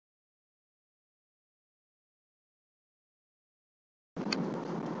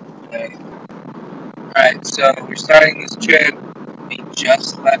way. Alright, so we're starting this trip. We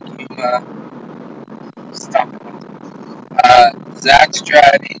just left Yuma. Stop it. Zach's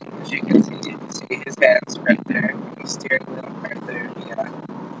driving. As you can see his hands right there. The steering wheel right there. Yeah.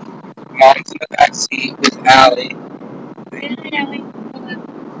 Mom's in the back seat with Allie.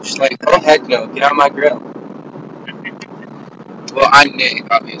 She's like, oh heck no, get out of my grill. Well, I'm Nate,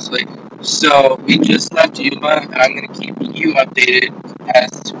 obviously. So we just left Yuma, and I'm gonna keep you updated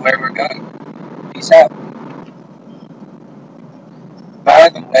as to where we're going. Peace out. By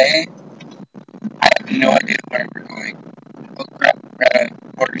the way, I have no idea where we're going. We'll grab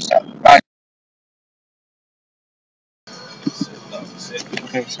order stuff. Bye.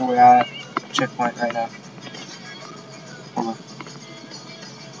 Okay, so we're at checkpoint right now. Hold on.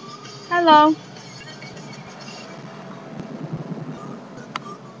 Hello.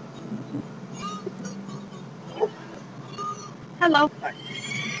 Hello.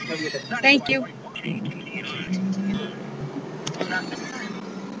 Thank you.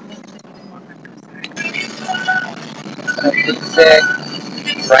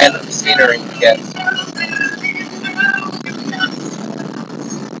 Random scenery, yes.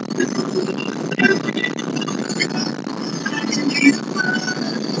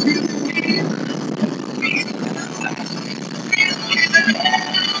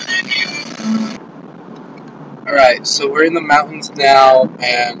 Alright, so we're in the mountains now,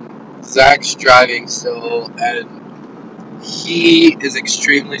 and Zach's driving still, and he is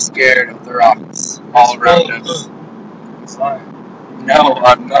extremely scared of the rocks all around us. It's fine. No,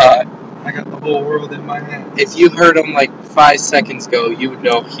 I'm not. I got the whole world in my hand. If you heard him like 5 seconds ago, you would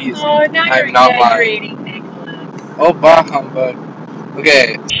know he's. Oh, now I'm you're not exaggerating, Nicholas. Oh, bah humbug.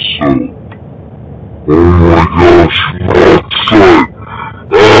 Okay.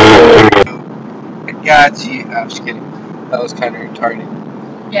 I got you. I'm just kidding. That was kind of retarded.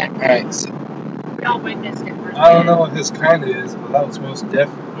 Yeah. Alright, so. We all witnessed it first. I don't know what his kind is, but that was most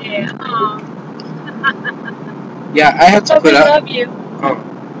definitely. Yeah. Yeah, I have to But put we up. love you. Oh.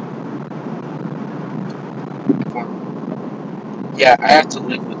 Yeah, I have to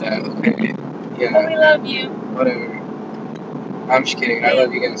live with that, okay? But Yeah, we love you. whatever. I'm just kidding. I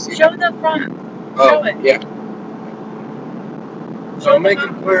love you guys too. Show the front. Oh, show it. yeah. So make it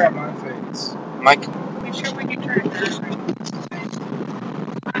clear on my face. Mike. Make sure we can turn that.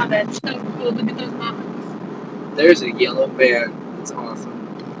 Wow, that's so cool. Look at those mountains. There's a yellow van. It's awesome.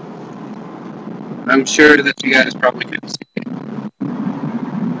 I'm sure that you guys probably couldn't see it.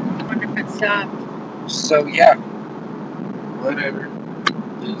 I wonder if it stopped. So, yeah. Whatever.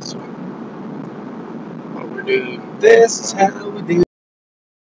 This is what we're doing. This is how we do.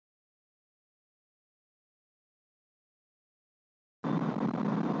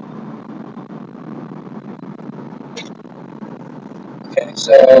 Okay,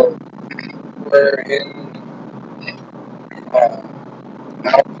 so we're in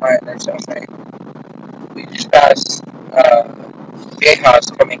Alpine or something. We just passed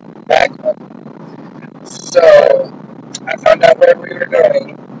Tejas coming back up. So I found out where we were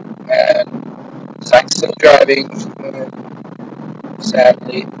going, and Zach's still driving.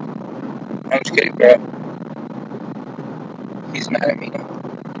 Sadly, I'm just kidding, bro. He's mad at me now.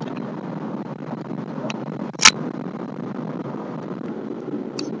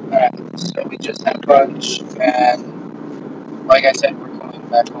 Alright, so we just had lunch, and like I said, we're going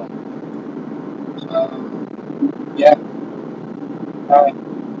back home. So, yeah.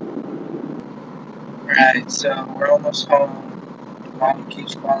 Alright, so we're almost home. Mom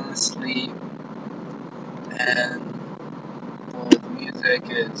keeps falling asleep, and well, the music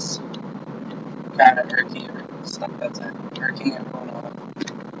is kind of irking everyone up.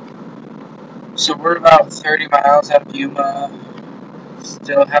 So we're about 30 miles out of Yuma.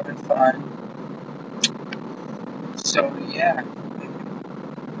 Still having fun. So, yeah.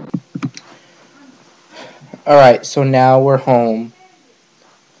 Alright, so now we're home.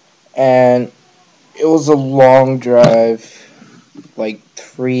 And it was a long drive. Like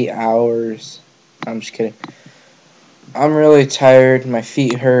 3 hours. I'm just kidding. I'm really tired. My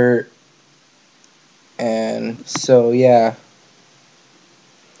feet hurt. And so, yeah.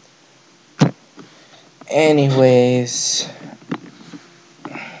 Anyways.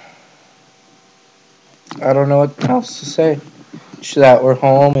 I don't know what else to say. Just that we're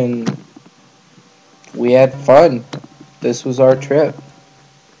home and we had fun. This was our trip.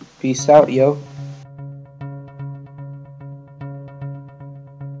 Peace out, yo.